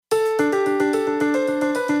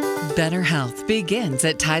Better health begins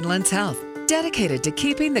at Tidelands Health, dedicated to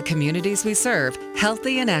keeping the communities we serve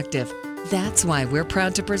healthy and active. That's why we're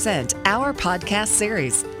proud to present our podcast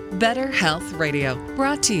series, Better Health Radio,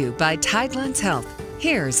 brought to you by Tidelands Health.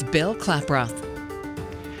 Here's Bill Klaproth.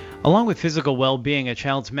 Along with physical well-being, a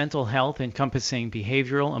child's mental health, encompassing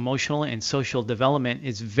behavioral, emotional, and social development,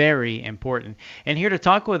 is very important. And here to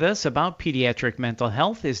talk with us about pediatric mental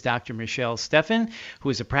health is Dr. Michelle Steffen,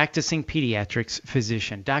 who is a practicing pediatrics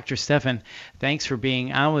physician. Dr. Steffen, thanks for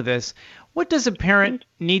being on with us. What does a parent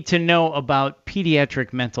need to know about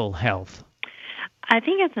pediatric mental health? I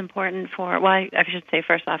think it's important I should say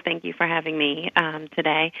first off, thank you for having me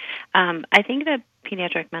today. I think that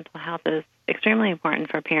pediatric mental health is extremely important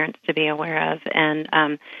for parents to be aware of,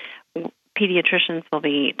 and pediatricians will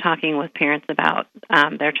be talking with parents about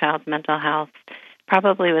their child's mental health,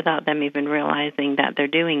 probably without them even realizing that they're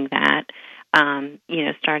doing that,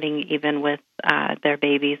 starting even with their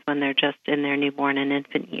babies when they're just in their newborn and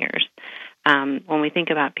infant years. When we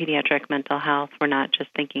think about pediatric mental health, we're not just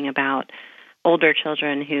thinking about older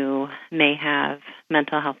children who may have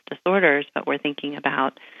mental health disorders, but we're thinking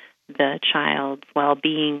about the child's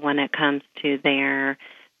well-being when it comes to their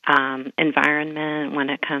environment,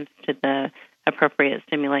 when it comes to the appropriate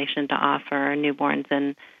stimulation to offer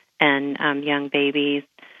newborns and young babies.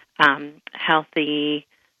 Healthy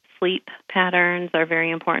sleep patterns are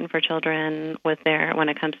very important for children when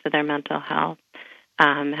it comes to their mental health.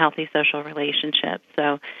 Healthy social relationships.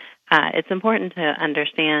 So it's important to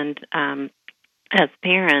understand as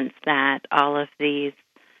parents that all of these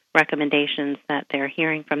recommendations that they're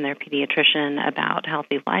hearing from their pediatrician about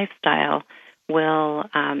healthy lifestyle will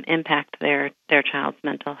impact their child's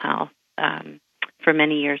mental health for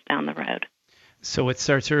many years down the road. So it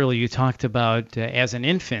starts early. You talked about as an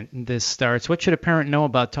infant this starts. What should a parent know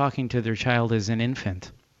about talking to their child as an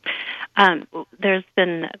infant? There's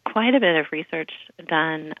been quite a bit of research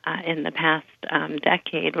done in the past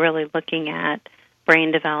decade really looking at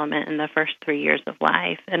brain development in the first 3 years of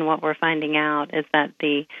life. And what we're finding out is that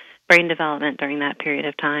the brain development during that period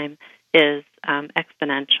of time is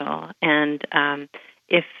exponential. And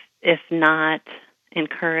if not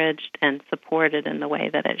encouraged and supported in the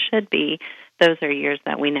way that it should be, those are years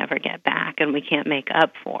that we never get back and we can't make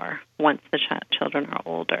up for once the children are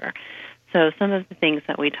older. So some of the things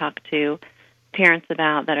that we talk to parents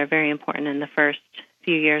about that are very important in the first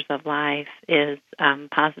few years of life is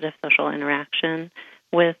positive social interaction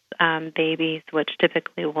with babies, which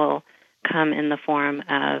typically will come in the form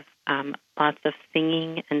of lots of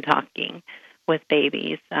singing and talking with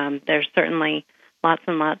babies. There's certainly lots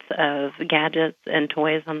and lots of gadgets and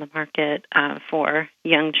toys on the market for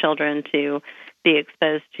young children to be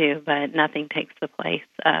exposed to, but nothing takes the place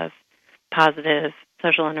of positive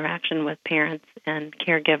social interaction with parents and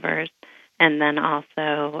caregivers, and then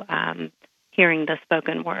also hearing the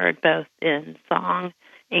spoken word, both in song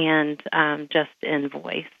and just in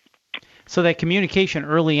voice. So that communication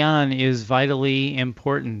early on is vitally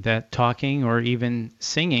important, that talking or even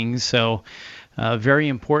singing. So very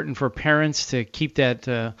important for parents to keep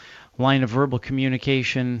that line of verbal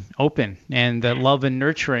communication open, and that love and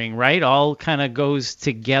nurturing, right? All kind of goes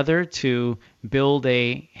together to build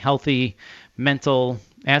a healthy mental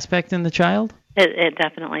aspect in the child? It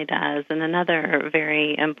definitely does. And another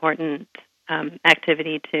very important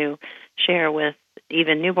activity to share with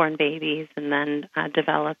even newborn babies and then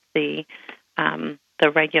develop the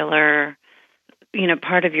regular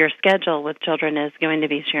part of your schedule with children is going to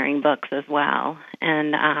be sharing books as well.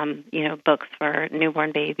 And, books for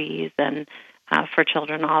newborn babies and for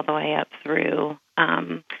children all the way up through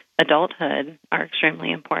adulthood are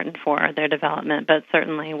extremely important for their development. But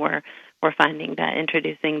certainly we're finding that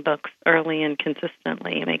introducing books early and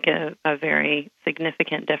consistently make a very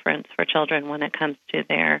significant difference for children when it comes to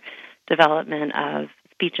their development of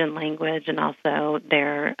speech and language and also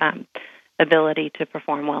their ability to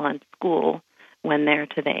perform well in school when they're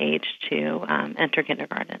to the age to enter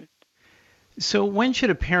kindergarten. So when should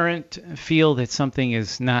a parent feel that something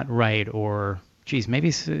is not right, or, geez,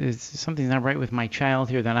 maybe something's not right with my child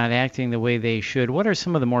here, they're not acting the way they should? What are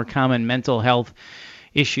some of the more common mental health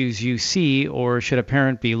issues you see, or should a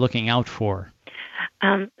parent be looking out for?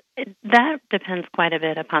 That depends quite a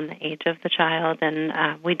bit upon the age of the child,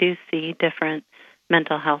 and we do see different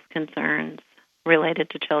mental health concerns related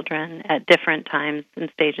to children at different times and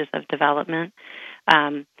stages of development.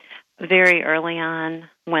 Very early on,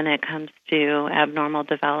 when it comes to abnormal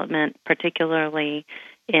development, particularly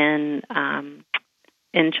in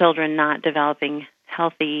children not developing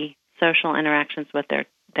healthy social interactions with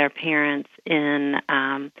their parents, in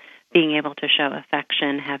being able to show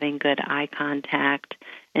affection, having good eye contact,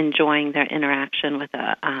 enjoying their interaction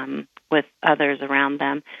with others around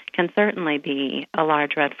them, can certainly be a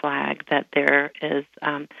large red flag that there is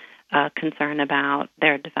a concern about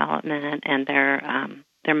their development and their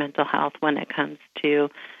mental health when it comes to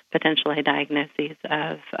potentially diagnoses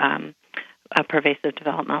of a pervasive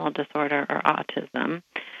developmental disorder or autism.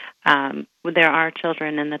 There are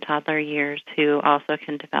children in the toddler years who also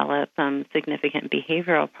can develop some significant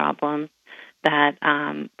behavioral problems that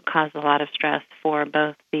cause a lot of stress for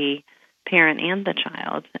both the parent and the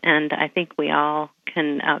child. And I think we all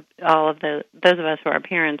can, those of us who are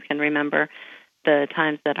parents can remember the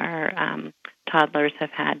times that our toddlers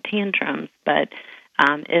have had tantrums. But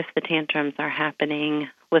if the tantrums are happening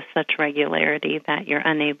with such regularity that you're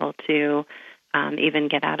unable to even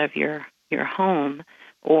get out of your home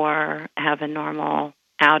or have a normal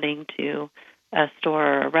outing to a store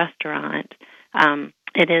or a restaurant,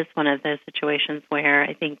 it is one of those situations where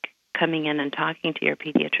I think coming in and talking to your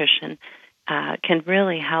pediatrician can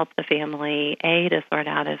really help the family, to sort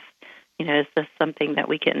out if, is this something that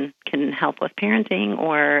we can help with parenting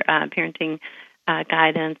or parenting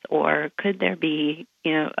guidance, or could there be,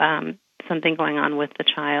 something going on with the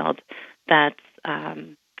child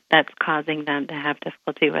that's causing them to have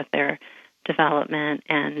difficulty with their development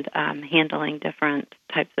and handling different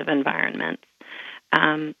types of environments.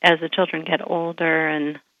 As the children get older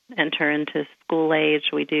and enter into school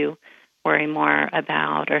age, we do worry more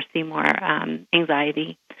about or see more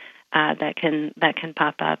anxiety that can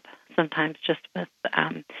pop up sometimes just with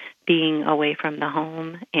being away from the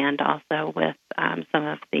home, and also with some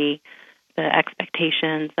of the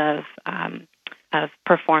expectations of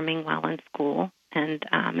performing well in school and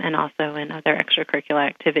also in other extracurricular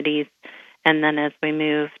activities. And then as we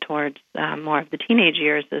move towards more of the teenage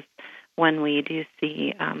years is when we do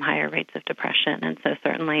see higher rates of depression. And so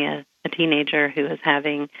certainly a teenager who is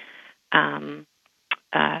having a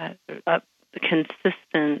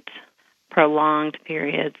consistent, prolonged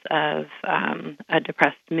periods of a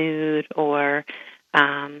depressed mood, or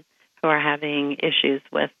who are having issues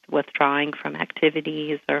with withdrawing from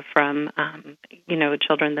activities or from,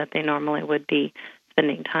 children that they normally would be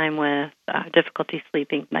spending time with, difficulty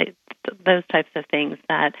sleeping, those types of things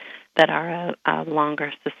that are a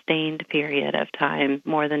longer sustained period of time,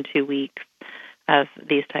 more than 2 weeks of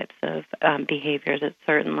these types of behaviors. It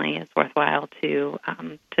certainly is worthwhile to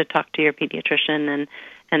talk to your pediatrician,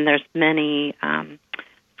 and there's many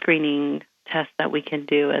screening tests that we can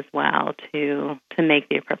do as well to make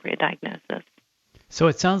the appropriate diagnosis. So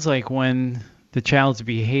it sounds like when the child's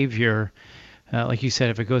behavior, like you said,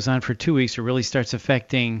 if it goes on for 2 weeks, it really starts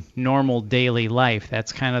affecting normal daily life.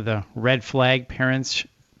 That's kind of the red flag parents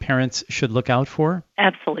should look out for?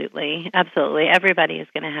 Absolutely. Everybody is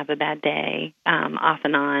going to have a bad day off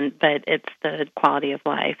and on, but it's the quality of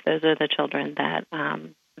life. Those are the children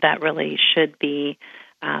that really should be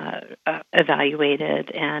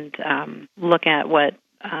evaluated and look at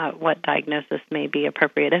what diagnosis may be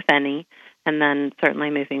appropriate, if any, and then certainly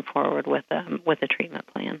moving forward with a treatment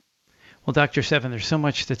plan. Well, Dr. Seven, there's so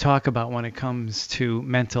much to talk about when it comes to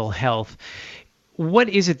mental health. What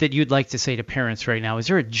is it that you'd like to say to parents right now? Is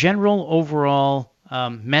there a general overall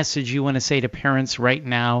message you want to say to parents right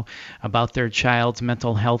now about their child's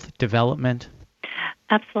mental health development?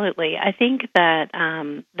 Absolutely. I think that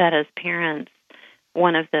as parents,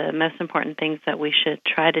 one of the most important things that we should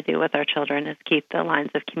try to do with our children is keep the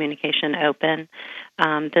lines of communication open.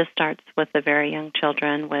 This starts with the very young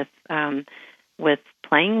children, with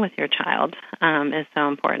playing with your child is so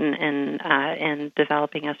important in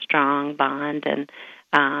developing a strong bond and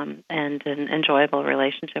an enjoyable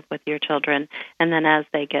relationship with your children. And then as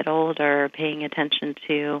they get older, paying attention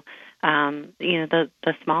to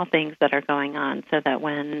the small things that are going on, so that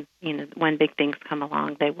when big things come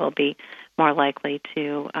along, they will be more likely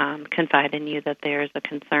to confide in you that there's a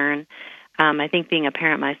concern. I think, being a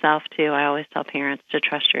parent myself too, I always tell parents to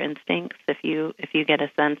trust your instincts. If you get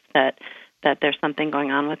a sense that there's something going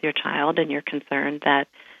on with your child and you're concerned that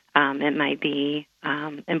it might be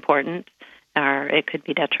important or it could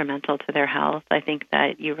be detrimental to their health, I think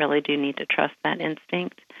that you really do need to trust that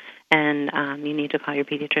instinct, and you need to call your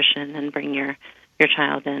pediatrician and bring your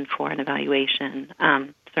child in for an evaluation.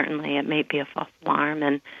 Certainly it may be a false alarm,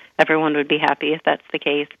 and everyone would be happy if that's the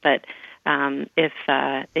case, but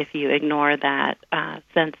if you ignore that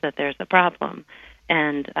sense that there's a problem,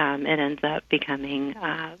 and it ends up becoming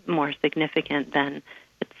more significant, then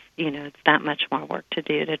it's that much more work to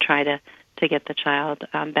do to try to get the child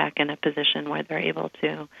back in a position where they're able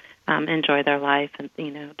to enjoy their life and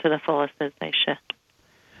to the fullest as they should.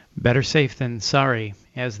 Better safe than sorry,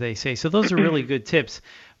 as they say. So those are really good tips.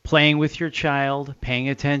 playing with your child, paying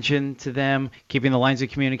attention to them, keeping the lines of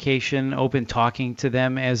communication open, talking to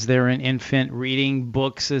them as they're an infant, reading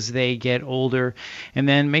books as they get older, and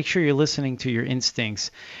then make sure you're listening to your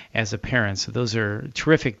instincts as a parent. So those are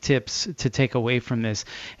terrific tips to take away from this.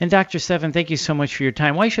 And Dr. Steffen, thank you so much for your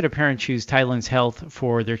time. Why should a parent choose Tidelands Health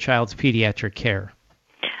for their child's pediatric care?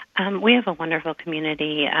 We have a wonderful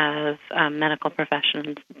community of medical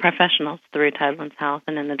professionals through Tidelands Health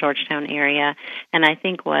and in the Georgetown area. And I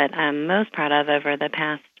think what I'm most proud of over the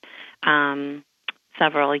past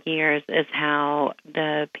several years is how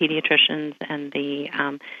the pediatricians and the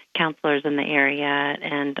counselors in the area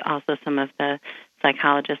and also some of the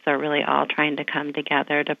psychologists are really all trying to come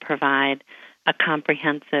together to provide a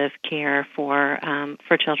comprehensive care for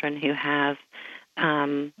children who have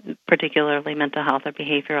particularly mental health or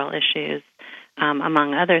behavioral issues,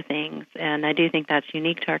 among other things. And I do think that's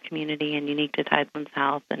unique to our community and unique to Tidelands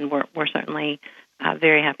Health, and we're certainly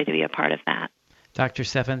very happy to be a part of that. Dr.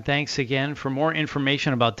 Steffen, thanks again. For more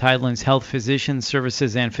information about Tidelands Health physician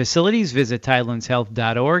services and facilities, visit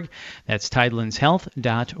tidelandshealth.org. That's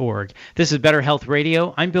tidelandshealth.org. This is Better Health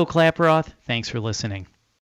Radio. I'm Bill Klaproth. Thanks for listening.